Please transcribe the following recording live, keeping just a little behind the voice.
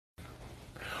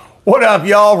What up,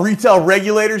 y'all? Retail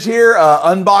Regulators here,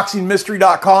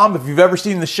 unboxingmystery.com. If you've ever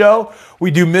seen the show,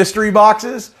 we do mystery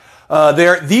boxes.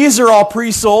 These are all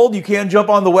pre-sold. You can jump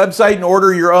on the website and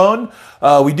order your own.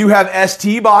 We do have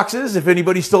ST boxes, if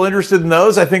anybody's still interested in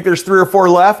those. I think there's 3 or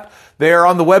 4 left. They are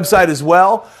on the website as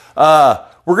well.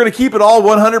 We're going to keep it all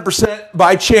 100%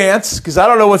 by chance, because I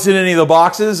don't know what's in any of the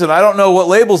boxes, and I don't know what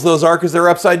labels those are because they're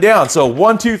upside down. So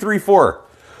 1, 2, 3, 4.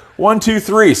 1, 2,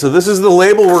 3. So this is the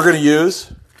label we're going to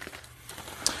use.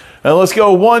 And let's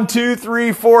go 1, 2,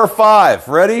 3, 4, 5.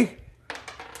 Ready?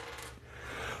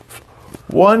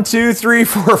 1, 2, 3,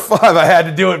 4, 5. I had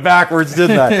to do it backwards,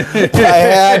 didn't I? I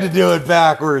had to do it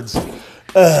backwards.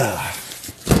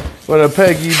 What a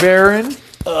Peggy Barron.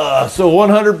 So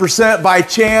 100% by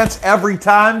chance every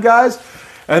time, guys.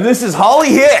 And this is Holly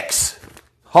Hicks.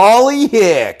 Holly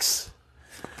Hicks.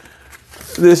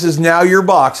 This is now your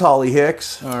box, Holly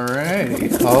Hicks. All right,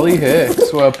 Holly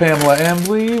Hicks. What up, Pamela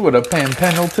Embley? What up, Pam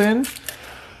Pendleton?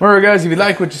 Remember, guys, if you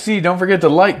like what you see, don't forget to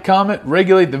like, comment,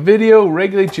 regulate the video,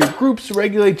 regulate your groups,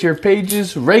 regulate your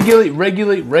pages, regulate,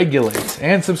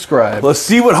 and subscribe. Let's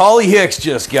see what Holly Hicks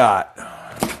just got.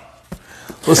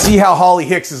 Let's see how Holly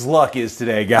Hicks's luck is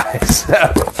today, guys.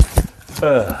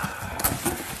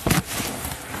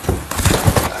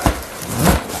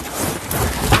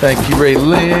 Thank you, Ray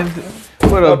Lind.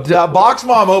 What up? That box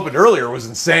mom opened earlier was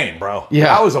insane, bro. Yeah.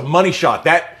 That was a money shot.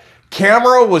 That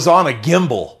camera was on a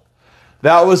gimbal.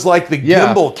 That was like the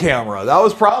gimbal camera. That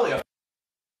was probably a...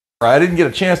 I didn't get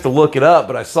a chance to look it up,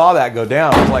 but I saw that go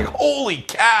down. I was like, holy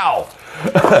cow.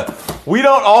 We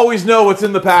don't always know what's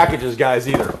in the packages, guys,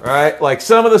 either. All right? Like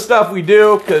some of the stuff we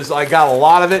do, because I got a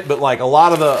lot of it, but like a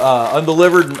lot of the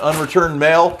undelivered and unreturned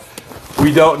mail,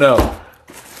 we don't know.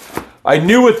 I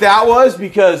knew what that was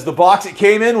because the box it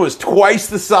came in was twice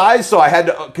the size, so I had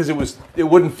to, because it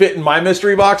wouldn't fit in my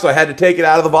mystery box, so I had to take it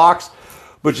out of the box.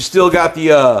 But you still got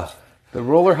the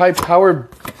Roller high power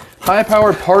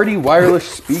party wireless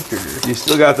speaker. You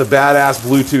still got the badass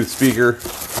Bluetooth speaker.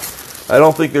 I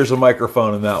don't think there's a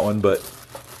microphone in that one, but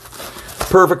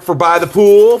perfect for by the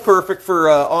pool, perfect for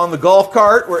on the golf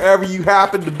cart, wherever you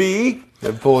happen to be.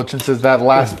 The Bulletin says that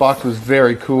last box was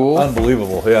very cool.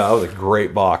 Unbelievable. Yeah, that was a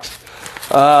great box.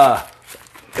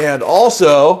 And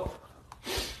also,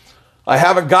 I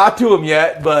haven't got to them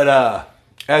yet, but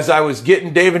as I was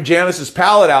getting Dave and Janice's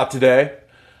pallet out today,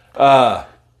 I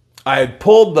had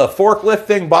pulled the forklift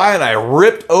thing by and I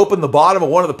ripped open the bottom of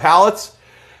one of the pallets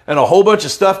and a whole bunch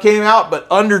of stuff came out, but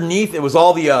underneath it was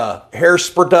all the hair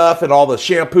stuff and all the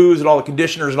shampoos and all the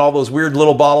conditioners and all those weird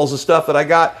little bottles of stuff that I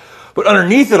got. But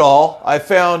underneath it all, I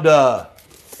found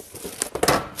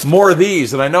more of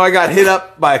these, and I know I got hit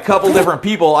up by a couple different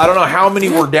people. I don't know how many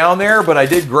were down there, but I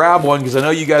did grab one because I know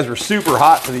you guys were super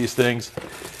hot for these things.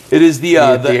 It is the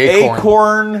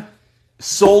Acorn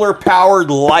solar-powered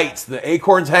lights. The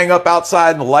acorns hang up outside,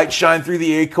 and the lights shine through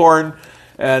the acorn,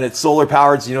 and it's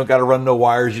solar-powered, so you don't got to run no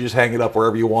wires. You just hang it up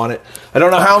wherever you want it. I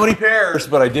don't know how many pairs,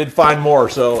 but I did find more,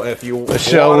 so if you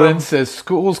Michelle Lynn says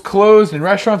schools closed and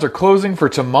restaurants are closing for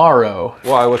tomorrow.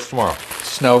 Why? What's tomorrow?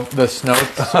 The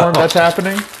snowstorm that's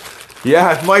happening.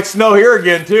 Yeah, it might snow here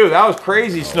again, too. That was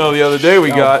crazy snow the other day we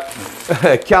got.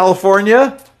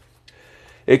 California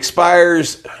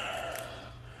expires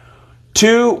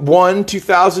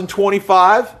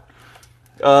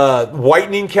 2/1/2025.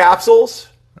 Whitening capsules.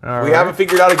 All we right. haven't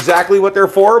figured out exactly what they're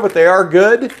for, but they are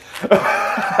good.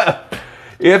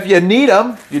 If you need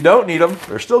them, you don't need them.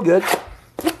 They're still good.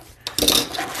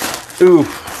 Ooh.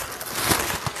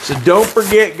 So don't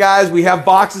forget, guys, we have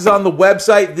boxes on the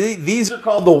website. These are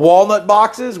called the walnut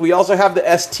boxes. We also have the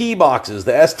ST boxes.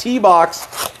 The ST box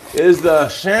is the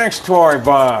Shanks toy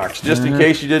box, just in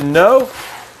case you didn't know.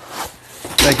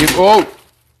 Thank you. Oh,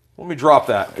 let me drop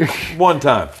that one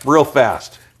time, real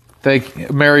fast. thank you.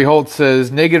 Mary Holt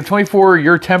says -24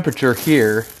 your temperature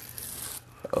here.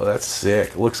 Oh, that's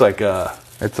sick. Looks like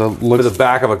It's look at the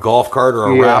back of a golf cart or a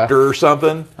Raptor or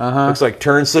something. Looks like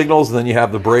turn signals, and then you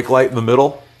have the brake light in the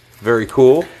middle. Very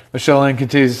cool. Michelle Lynn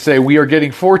continues to say we are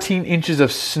getting 14 inches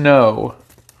of snow.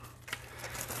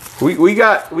 We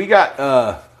got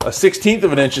a 1/16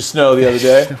 of an inch of snow the other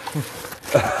day.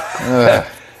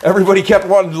 Everybody kept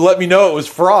wanting to let me know it was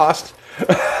frost.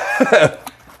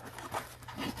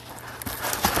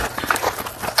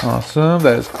 Awesome.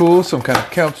 That is cool. Some kind of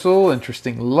capsule.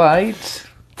 Interesting light.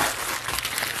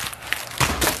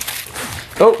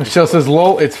 Oh, Michelle says,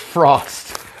 lol, it's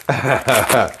frost.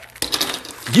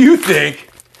 You think?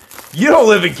 You don't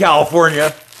live in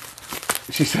California.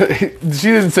 She said, she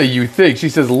didn't say you think. She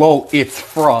says, lol, it's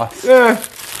frost.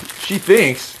 She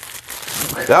thinks.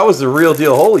 That was the real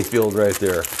deal Holyfield right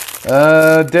there.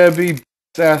 Debbie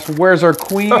asked, "Where's our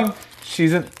queen?"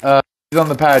 She's on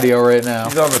the patio right now.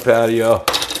 She's on the patio.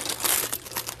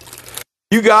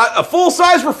 You got a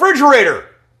full-size refrigerator.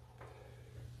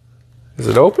 Is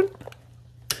it open?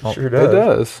 Sure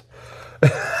does.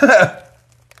 It does.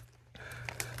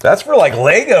 That's for like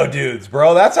Lego dudes,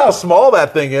 bro. That's how small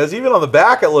that thing is. Even on the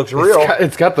back, it looks real.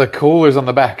 It's got the coolers on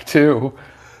the back too.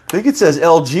 I think it says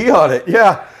LG on it.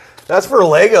 Yeah, that's for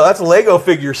Lego. That's a Lego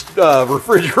figure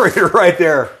refrigerator right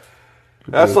there.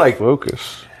 That's like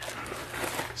focus.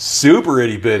 Super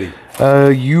itty bitty.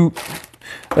 YUHUA.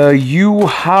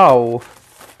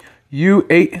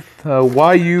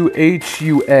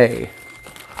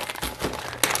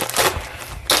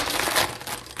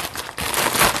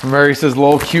 Mary says,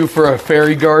 "Lol, cute for a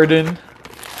fairy garden."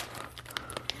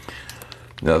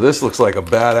 Now this looks like a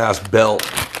badass belt.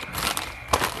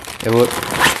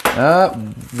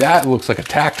 That looks like a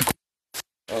tactical.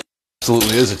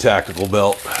 Absolutely is a tactical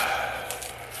belt.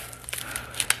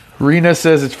 Rena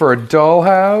says it's for a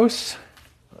dollhouse.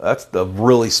 That's the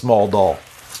really small doll.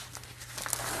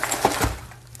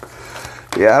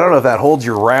 Yeah, I don't know if that holds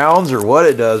your rounds or what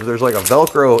it does, but there's like a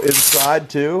Velcro inside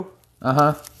too.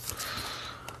 Uh-huh.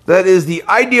 That is the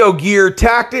Ideo Gear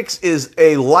Tactics is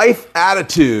a life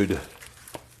attitude.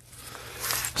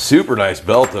 Super nice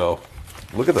belt though.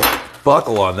 Look at the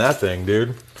buckle on that thing,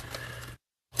 dude.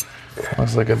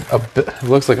 Looks like a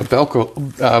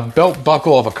Velcro belt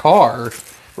buckle of a car.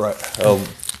 Right. Oh,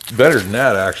 better than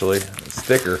that actually. It's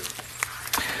thicker.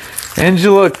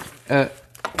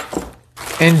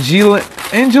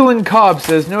 Angelin Cobb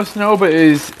says no snow, but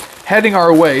is heading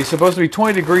our way. Supposed to be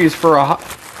 20 degrees for a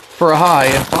high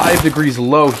and 5 degrees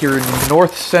low here in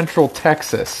north central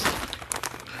Texas.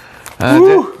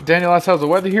 Daniel asks, how's the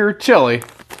weather here? Chilly.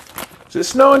 Is it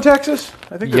snow in Texas?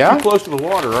 I think they're too close to the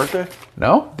water, aren't they?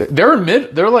 No,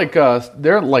 they're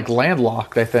like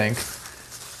landlocked, I think.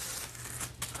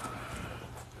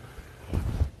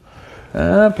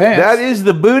 Pants. That is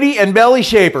the booty and belly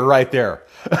shaper right there.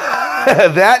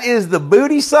 That is the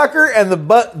booty sucker and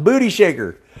the booty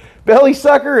shaker. Belly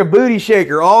sucker and booty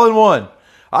shaker all in one.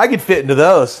 I could fit into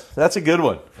those. That's a good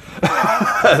one.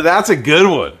 That's a good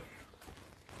one.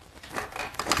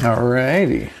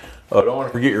 Alrighty. Oh, don't want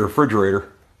to forget your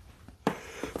refrigerator.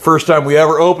 First time we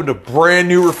ever opened a brand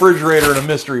new refrigerator in a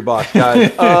mystery box,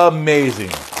 guys.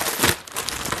 Amazing.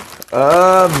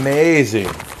 Amazing.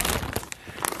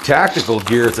 Tactical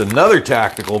gear. It's another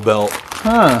tactical belt.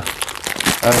 Huh.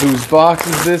 Whose box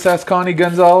is this? Asked Connie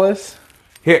Gonzalez.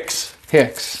 Hicks.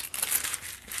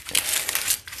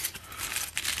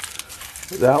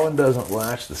 That one doesn't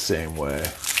latch the same way.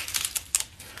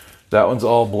 That one's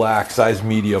all black, size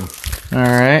medium. All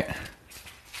right.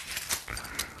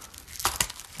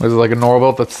 Was it like a normal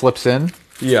belt that slips in?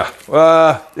 Yeah.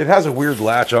 It has a weird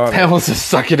latch on it. Let's just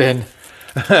suck it in.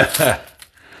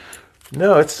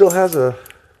 No, it still has a...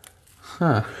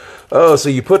 Huh. Oh, so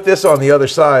you put this on the other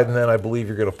side, and then I believe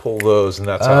you're going to pull those, and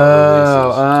that's how it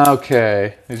releases. Oh,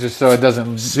 okay. It's just so it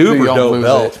doesn't... Super dope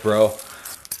belts, bro.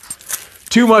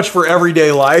 Too much for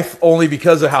everyday life, only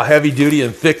because of how heavy duty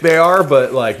and thick they are,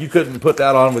 but like you couldn't put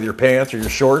that on with your pants or your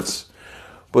shorts.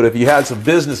 But if you had some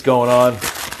business going on,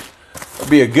 it'd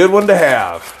be a good one to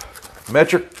have.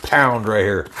 Metric pound right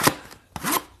here.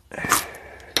 This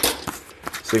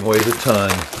thing weighs a ton.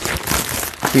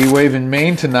 Heat wave in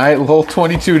Maine tonight. Low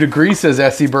 22 degrees, says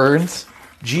Essie Burns.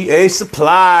 GA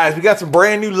Supplies. We got some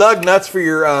brand new lug nuts for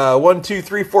your 1, 2,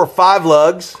 3, 4, 5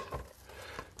 lugs.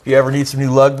 If you ever need some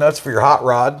new lug nuts for your hot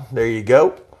rod, there you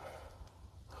go.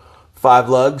 5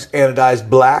 lugs, anodized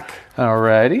black.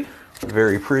 Alrighty.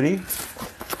 Very pretty.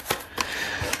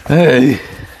 Hey.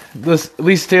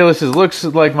 Lisa Taylor says, looks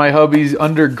like my hubby's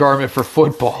undergarment for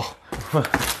football.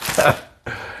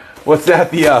 What's that?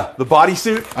 The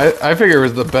bodysuit? I figure it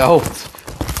was the belt.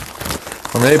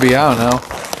 Or maybe, I don't know.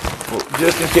 Well,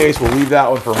 just in case, we'll leave that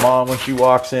one for Mom when she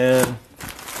walks in.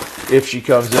 If she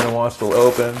comes in and wants to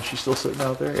open. She's still sitting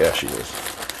out there? Yeah, she is.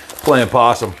 Playing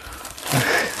possum.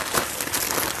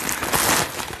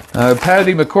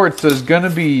 Patty McCourt says, gonna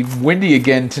be windy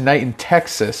again tonight in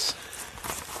Texas.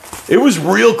 It was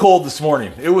real cold this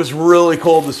morning. It was really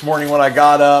cold this morning when I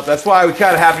got up. That's why we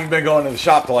kind of haven't been going to the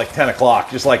shop till like 10 o'clock.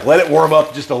 Just like let it warm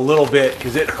up just a little bit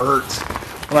because it hurts.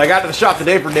 When I got to the shop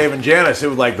today for Dave and Janice, it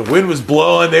was like the wind was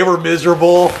blowing. They were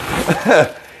miserable.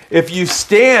 If you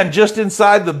stand just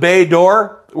inside the bay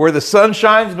door where the sun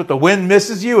shines but the wind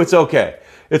misses you, it's okay.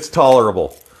 It's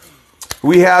tolerable.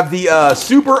 We have the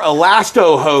Super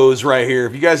Elasto hose right here.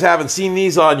 If you guys haven't seen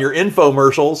these on your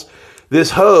infomercials,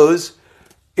 this hose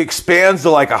expands to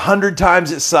like 100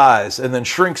 times its size and then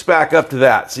shrinks back up to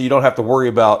that, so you don't have to worry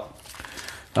about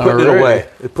putting it away.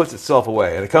 It puts itself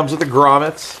away. And it comes with the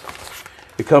grommets.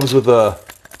 It comes with a...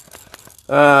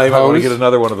 you might want to get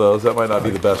another one of those. That might not be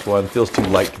the best one. Feels too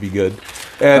light to be good.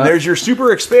 And there's your Super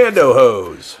Expando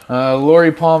hose.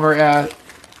 Lori Palmer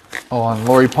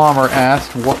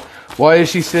asked, why is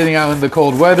she sitting out in the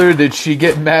cold weather? Did she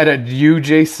get mad at you,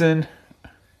 Jason?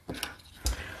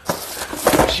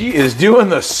 She is doing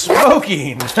the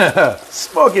smoking.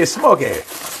 Smoky.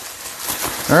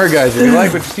 All right, guys, if you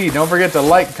like what you see, don't forget to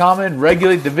like, comment,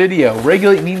 regulate the video.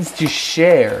 Regulate means to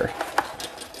share.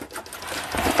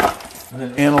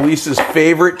 Annalisa's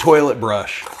favorite toilet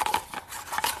brush.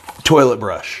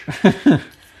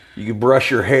 You can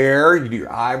brush your hair, you can do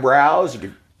your eyebrows, you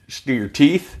can just do your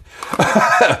teeth.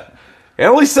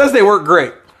 Annalisa says they work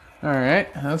great. All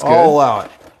right, that's good. I'll allow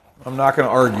it. I'm not going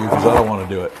to argue because I don't want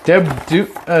to do it.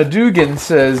 Deb Dugan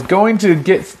says, going to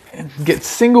get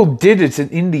single digits in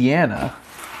Indiana.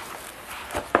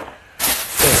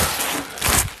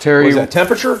 Terry, was that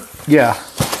temperature? Yeah.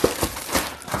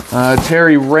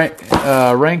 Terry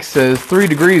Rank says 3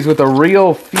 degrees with a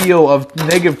real feel of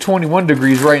negative 21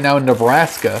 degrees right now in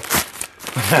Nebraska.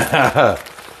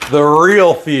 The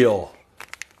real feel.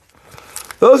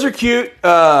 Those are cute.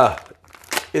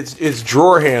 It's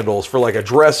drawer handles for like a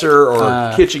dresser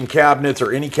or kitchen cabinets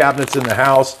or any cabinets in the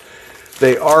house.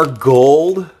 They are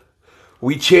gold.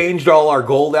 We changed all our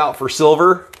gold out for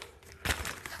silver.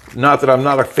 Not that I'm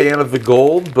not a fan of the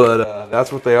gold, but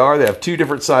that's what they are. They have 2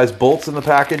 different size bolts in the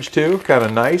package too. Kind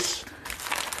of nice.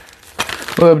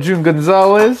 What up, June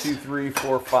Gonzalez? 2, 3,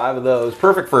 4, 5 of those.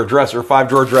 Perfect for a dresser,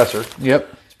 5-drawer dresser.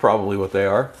 Yep. It's probably what they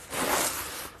are.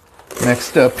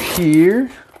 Next up here.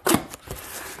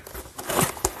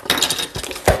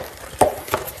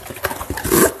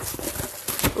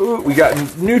 Ooh, we got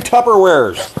new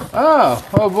Tupperwares.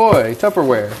 Oh boy,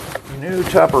 Tupperware. New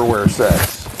Tupperware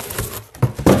sets.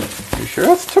 You sure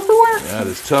that's Tupperware? That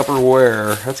is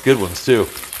Tupperware. That's good ones too.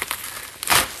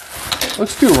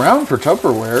 Looks too round for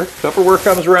Tupperware. Tupperware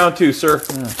comes around too, sir.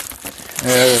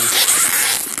 Yeah.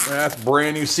 That's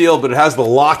brand new seal, but it has the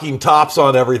locking tops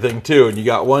on everything too. And you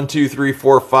got 1, 2, 3,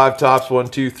 4, 5 tops. 1,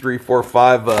 2, 3, 4,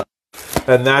 5,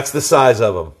 and that's the size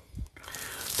of them.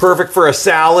 Perfect for a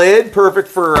salad. Perfect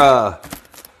for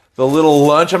the little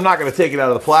lunch. I'm not going to take it out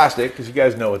of the plastic because you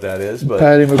guys know what that is. But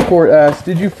Patty McCourt asked,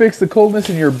 "Did you fix the coldness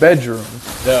in your bedroom?"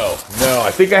 No.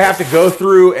 I think I have to go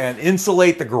through and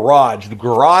insulate the garage. The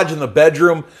garage and the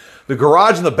bedroom, the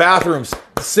garage and the bathroom's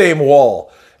the same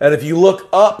wall. And if you look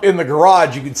up in the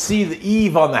garage, you can see the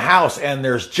eave on the house, and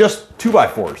there's just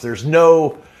 2x4s. There's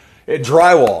no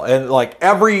drywall, and like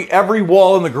every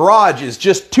wall in the garage is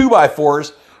just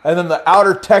 2x4s, and then the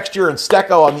outer texture and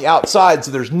stucco on the outside. So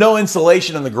there's no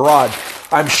insulation in the garage.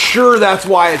 I'm sure that's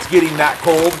why it's getting that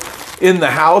cold in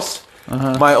the house.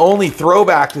 My only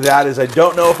throwback to that is I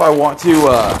don't know if I want to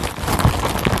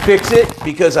fix it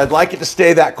because I'd like it to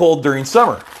stay that cold during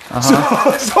summer. So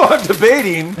I'm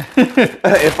debating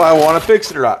if I want to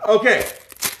fix it or not. Okay.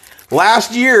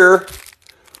 Last year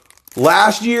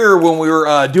when we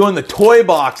were doing the toy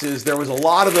boxes, there was a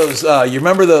lot of those, you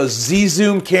remember those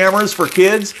Z-Zoom cameras for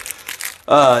kids?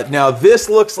 Now this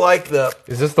looks like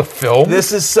Is this the film?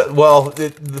 This is, well, the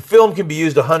film can be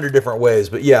used 100 different ways,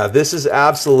 but yeah, this is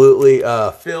absolutely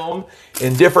film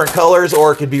in different colors,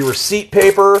 or it could be receipt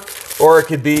paper, or it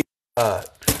could be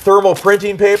thermal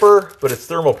printing paper, but it's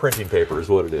thermal printing paper is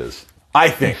what it is. I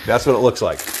think that's what it looks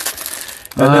like.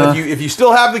 And then if you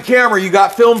still have the camera, you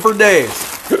got film for days.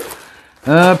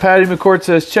 Patty McCourt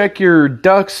says, check your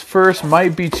ducts first.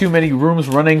 Might be too many rooms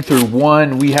running through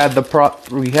one. We had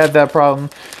that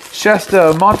problem.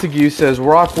 Shasta Montague says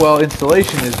Rockwell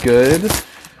installation is good.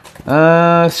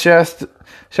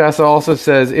 Shasta also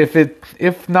says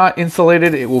if not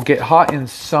insulated, it will get hot in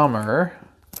summer.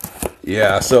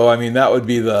 Yeah, so I mean that would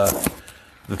be the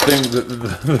thing,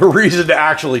 the reason to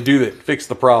actually fix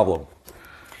the problem.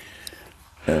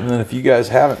 And then if you guys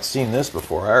haven't seen this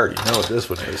before, I already know what this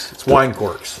one is. It's wine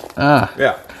corks.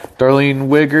 Yeah. Darlene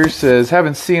Wigger says,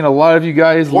 haven't seen a lot of you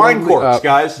guys. Wine corks,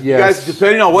 guys. Yes. You guys,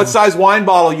 depending on what size wine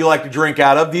bottle you like to drink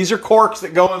out of, these are corks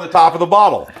that go in the top of the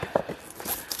bottle.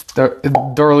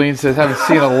 Darlene says, haven't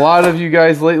seen a lot of you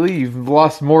guys lately. You've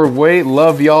lost more weight.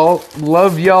 Love y'all.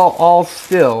 Love y'all all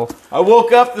still. I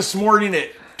woke up this morning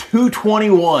at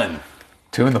 221.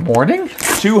 2 in the morning?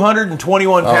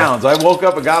 221 pounds. I woke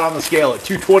up and got on the scale at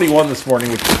 221 this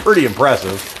morning, which is pretty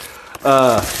impressive.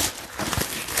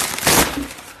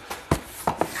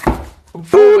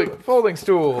 Folding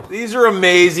stool. These are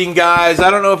amazing, guys.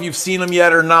 I don't know if you've seen them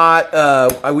yet or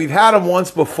not. We've had them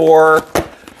once before.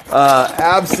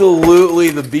 Absolutely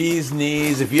the bee's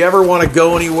knees. If you ever want to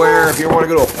go anywhere, if you ever want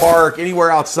to go to a park,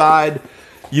 anywhere outside,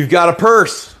 You've got a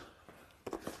purse.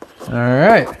 All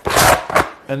right.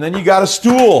 And then you got a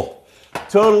stool.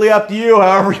 Totally up to you,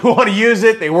 however you want to use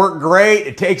it. They work great.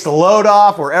 It takes the load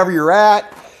off wherever you're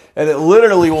at. And it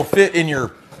literally will fit in your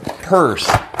purse.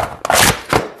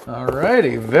 All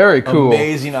righty. Very cool.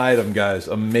 Amazing item, guys.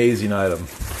 Amazing item.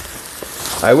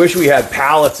 I wish we had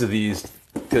pallets of these,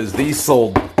 because these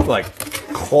sold like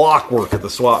clockwork at the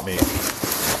swap meet.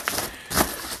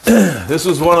 This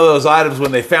was one of those items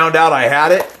when they found out I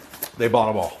had it, they bought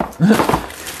them all.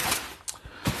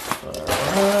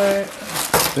 Alright.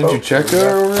 Didn't you check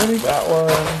there already? That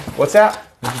one. What's that?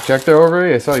 Did you check there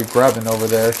already? I saw you grabbing over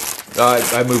there.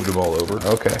 I moved them all over.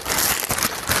 Okay.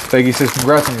 Peggy says,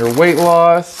 congrats on your weight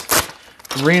loss.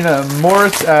 Rena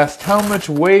Morris asked, how much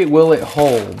weight will it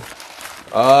hold?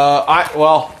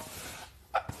 Well,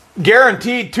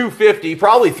 guaranteed 250,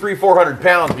 probably 300-400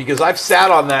 pounds, because I've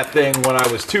sat on that thing when I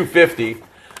was 250.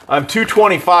 I'm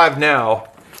 225 now,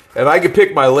 and I could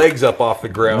pick my legs up off the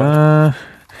ground.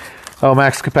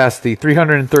 Max capacity,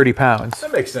 330 pounds.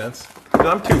 That makes sense.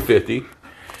 I'm 250.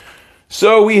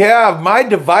 So we have my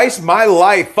device, my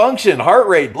life, function, heart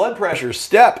rate, blood pressure,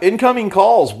 step, incoming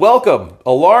calls, welcome,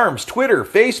 alarms, Twitter,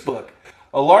 Facebook,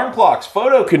 alarm clocks,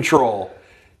 photo control,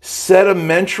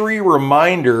 sedimentary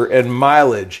reminder, and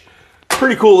mileage.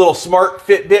 Pretty cool little smart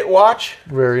Fitbit watch.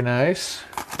 Very nice.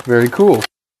 Very cool.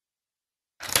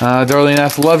 Darlene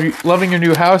asks, loving your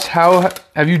new house. How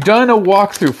have you done a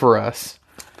walkthrough for us?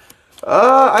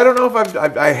 I don't know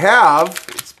if I have.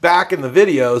 It's back in the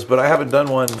videos, but I haven't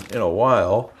done one in a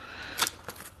while.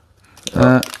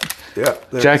 Yeah.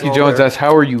 Jackie Jones asks,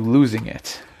 how are you losing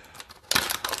it?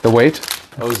 The weight?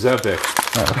 Ozempic.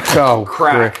 Oh,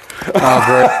 Crack. Great. Oh,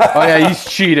 great. Oh, yeah, he's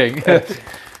cheating.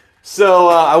 So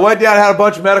I went down, had a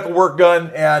bunch of medical work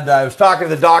done, and I was talking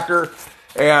to the doctor.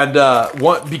 And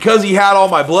because he had all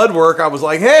my blood work, I was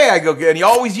like, hey, I go, and he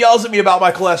always yells at me about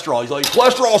my cholesterol. He's like,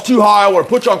 cholesterol's too high. I want to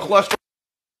put you on cholesterol.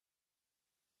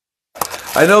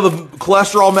 I know the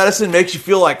cholesterol medicine makes you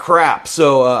feel like crap.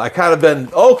 So I kind of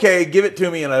been, okay, give it to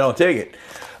me, and I don't take it.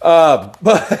 But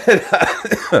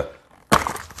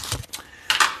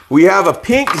we have a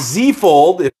pink Z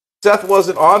Fold. If Seth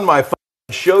wasn't on my phone,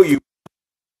 I'd show you.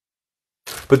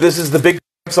 But this is the big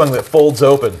Samsung that folds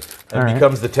open and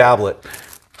becomes the tablet.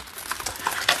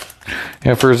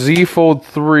 Yeah, for Z Fold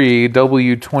 3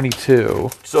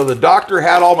 W22. So the doctor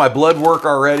had all my blood work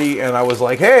already, and I was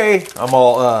like, hey,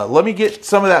 let me get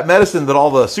some of that medicine that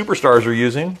all the superstars are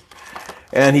using.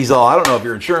 And he's all, I don't know if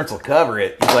your insurance will cover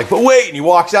it. He's like, but wait. And he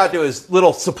walks out to his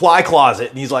little supply closet,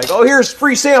 and he's like, oh, here's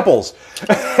free samples.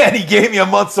 And he gave me a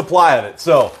month's supply of it.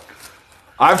 So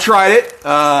I've tried it.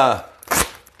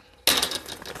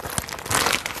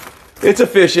 It's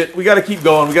efficient. We got to keep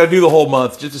going. We got to do the whole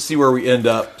month just to see where we end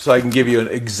up, so I can give you an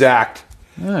exact,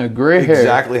 gray hair.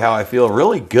 Exactly how I feel.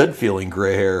 Really good feeling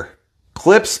gray hair.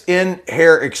 Clips in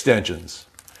hair extensions.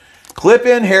 Clip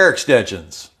in hair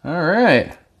extensions. All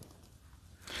right.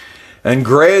 And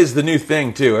gray is the new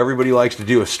thing too. Everybody likes to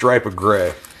do a stripe of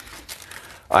gray.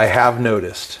 I have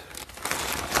noticed.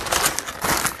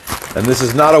 And this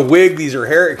is not a wig. These are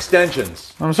hair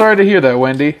extensions. I'm sorry to hear that,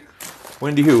 Wendy.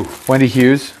 Wendy who? Wendy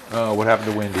Hughes. Oh, what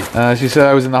happened to Wendy? She said,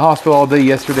 I was in the hospital all day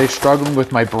yesterday struggling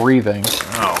with my breathing.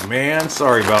 Oh, man.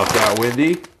 Sorry about that,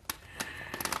 Wendy.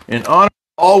 In honor of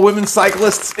all women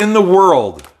cyclists in the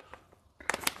world.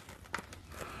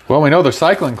 Well, we know they're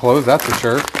cycling clothes, that's for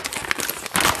sure.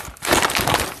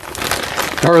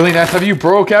 Darlene asks, have you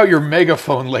broke out your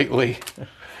megaphone lately?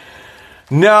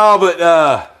 No,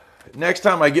 but next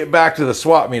time I get back to the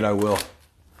swap meet, I will.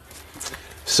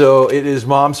 So it is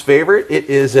Mom's favorite. It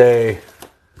is a...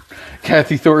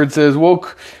 Kathy Thornton says, well,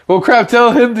 crap,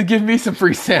 tell him to give me some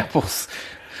free samples.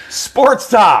 Sports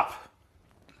top.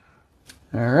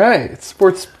 All right, it's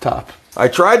sports top. I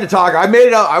tried to talk. I made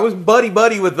it up. I was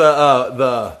buddy with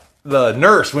the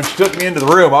nurse when she took me into the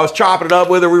room. I was chopping it up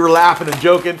with her. We were laughing and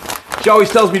joking. She always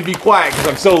tells me to be quiet because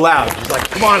I'm so loud. She's like,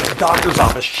 come on, it's the doctor's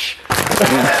office. Shh.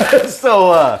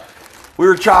 So we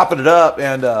were chopping it up,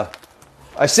 and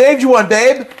I saved you one,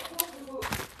 babe.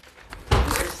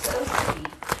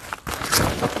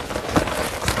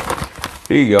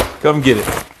 Here you go. Come get it.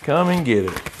 Come and get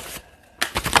it.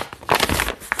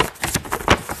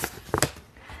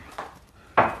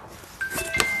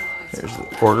 Here's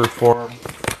the order form.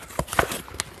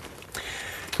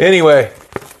 Anyway,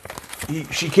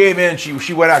 she came in.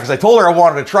 She went out because I told her I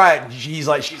wanted to try it. And she's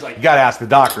like, you got to ask the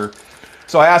doctor.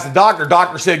 So I asked the doctor.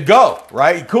 Doctor said, go.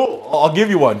 Right? Cool. I'll give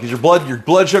you one because your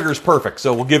blood sugar is perfect.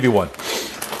 So we'll give you one.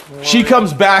 She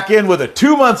comes back in with a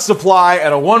 2-month supply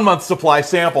and a 1-month supply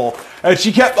sample. And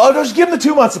she kept, oh, no, just give him the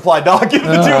 2-month supply, dog. Give him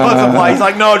the 2-month supply. He's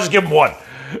like, no, just give him one.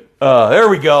 There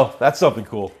we go. That's something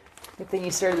cool. Good thing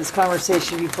you started this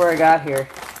conversation before I got here.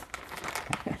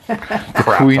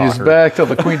 Crap Queen is talker. back. Tell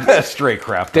the queen. Straight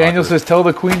crap. Daniel talker. says, "Tell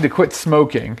the queen to quit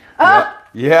smoking."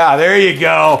 Yeah, there you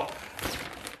go.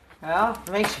 Well, if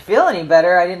it makes you feel any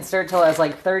better, I didn't start till I was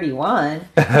like 31.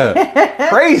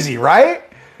 Crazy, right?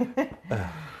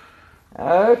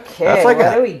 Okay, That's like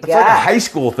what do we it's got? like a high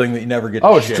school thing that you never get to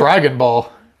Oh, it's share. Dragon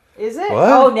Ball. Is it? What?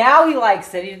 Oh, now he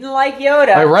likes it. He didn't like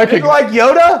Yoda. I You reckon. didn't like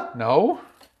Yoda? No.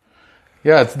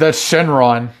 Yeah, that's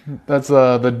Shenron. That's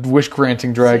the wish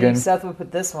granting dragon. Seth would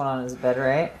put this one on his bed,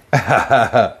 right?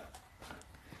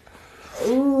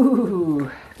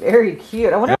 Ooh, very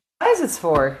cute. I wonder what size it's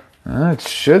for. It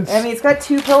should. I mean, it's got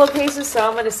 2 pillowcases, so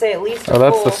I'm going to say at least a Oh,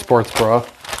 that's full. the sports bra.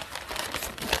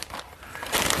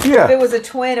 If it Yeah. was a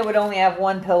twin, it would only have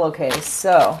 1 pillowcase.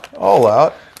 So, All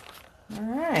out. all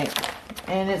right,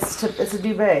 and it's a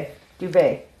duvet.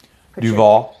 Put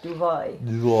Duval. Your, duvet.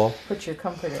 Duval. Put your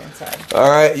comforter inside. All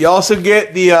right. You also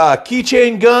get the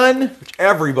keychain gun, which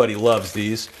everybody loves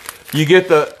these. You get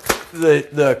the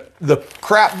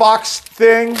crap box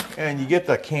thing, and you get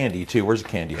the candy too. Where's the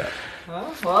candy at?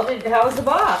 Well, how was the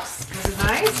box? Was it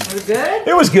nice? Was it good?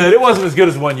 It was good. It wasn't as good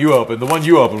as the one you opened. The one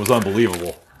you opened was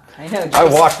unbelievable. I know. I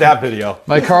watched that video.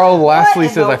 My Carl lastly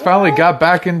in says, the "I finally world? got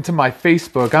back into my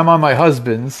Facebook. I'm on my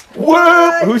husband's."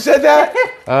 What? Who said that?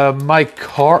 My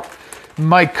Carl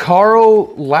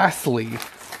Lastly.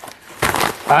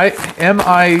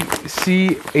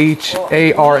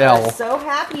 MICHARL. We're so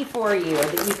happy for you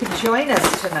that you could join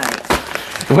us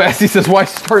tonight. Wesley says, "Why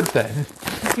start then?"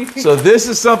 So this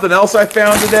is something else I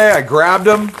found today. I grabbed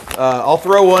them. I'll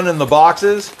throw one in the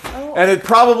boxes. And it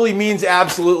probably means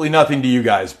absolutely nothing to you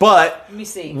guys. But Let me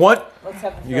see. what? Let's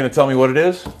have You're going to tell me what it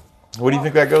is? What do you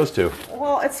think that goes to?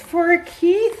 Well, it's for a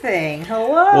key thing. Hello.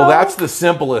 Well, that's the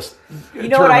simplest You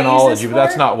know what I use terminology, this but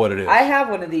that's for? not what it is. I have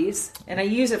one of these, and I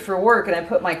use it for work, and I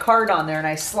put my card on there, and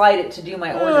I slide it to do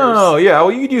my orders. Oh, yeah.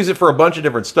 Well, you could use it for a bunch of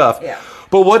different stuff. Yeah.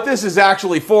 But what this is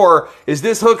actually for is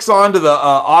this hooks onto the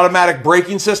automatic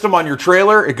braking system on your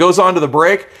trailer. It goes onto the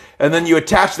brake, and then you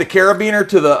attach the carabiner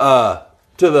to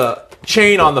the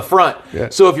chain on the front. Yeah.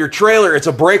 So if your trailer, it's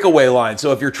a breakaway line.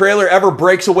 So if your trailer ever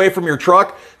breaks away from your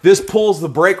truck, this pulls the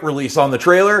brake release on the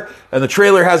trailer, and the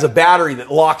trailer has a battery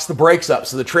that locks the brakes up,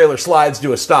 so the trailer slides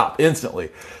to a stop instantly.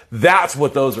 That's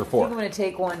what those are I for. think I'm going to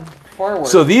take one forward.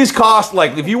 So these cost,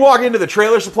 like, if you walk into the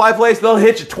trailer supply place, they'll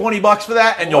hit you $20 for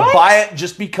that, and you'll What? buy it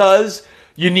just because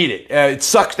you need it. It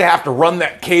sucks to have to run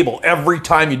that cable every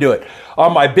time you do it.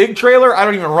 On my big trailer, I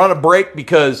don't even run a brake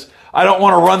because I don't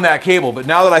want to run that cable. But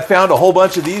now that I found a whole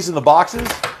bunch of these in the boxes,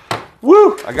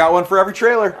 woo, I got one for every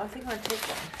trailer. I think I'm going to take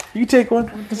one. You can take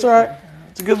one. It's all right.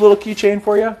 It's a good little keychain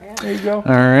for you. There you go. All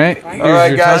right. All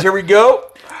right, guys, here we go.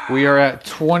 We are at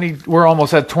 20. We're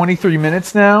almost at 23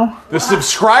 minutes now. The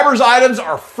subscribers items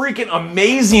are freaking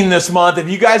amazing this month. If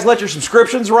you guys let your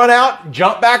subscriptions run out,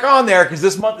 jump back on there because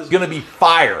this month is going to be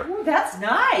fire. Ooh, that's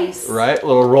nice. Right?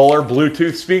 Little roller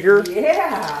Bluetooth speaker.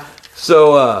 Yeah.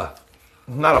 So,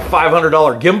 not a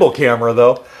 $500 gimbal camera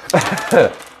though.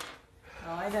 Oh,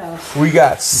 I know. We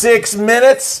got 6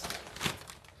 minutes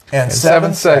and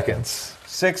 7 seconds.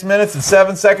 6 minutes and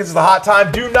 7 seconds is the hot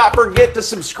time. Do not forget to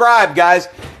subscribe, guys.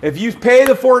 If you pay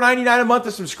the $4.99 a month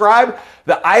to subscribe,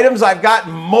 the items, I've got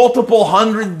multiple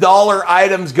 $100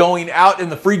 items going out in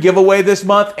the free giveaway this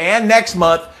month and next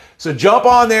month. So jump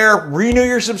on there, renew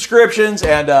your subscriptions,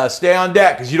 and stay on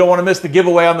deck because you don't want to miss the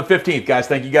giveaway on the 15th. Guys,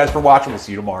 thank you guys for watching. We'll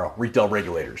see you tomorrow. Retail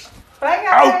Regulators. Bye,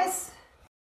 guys.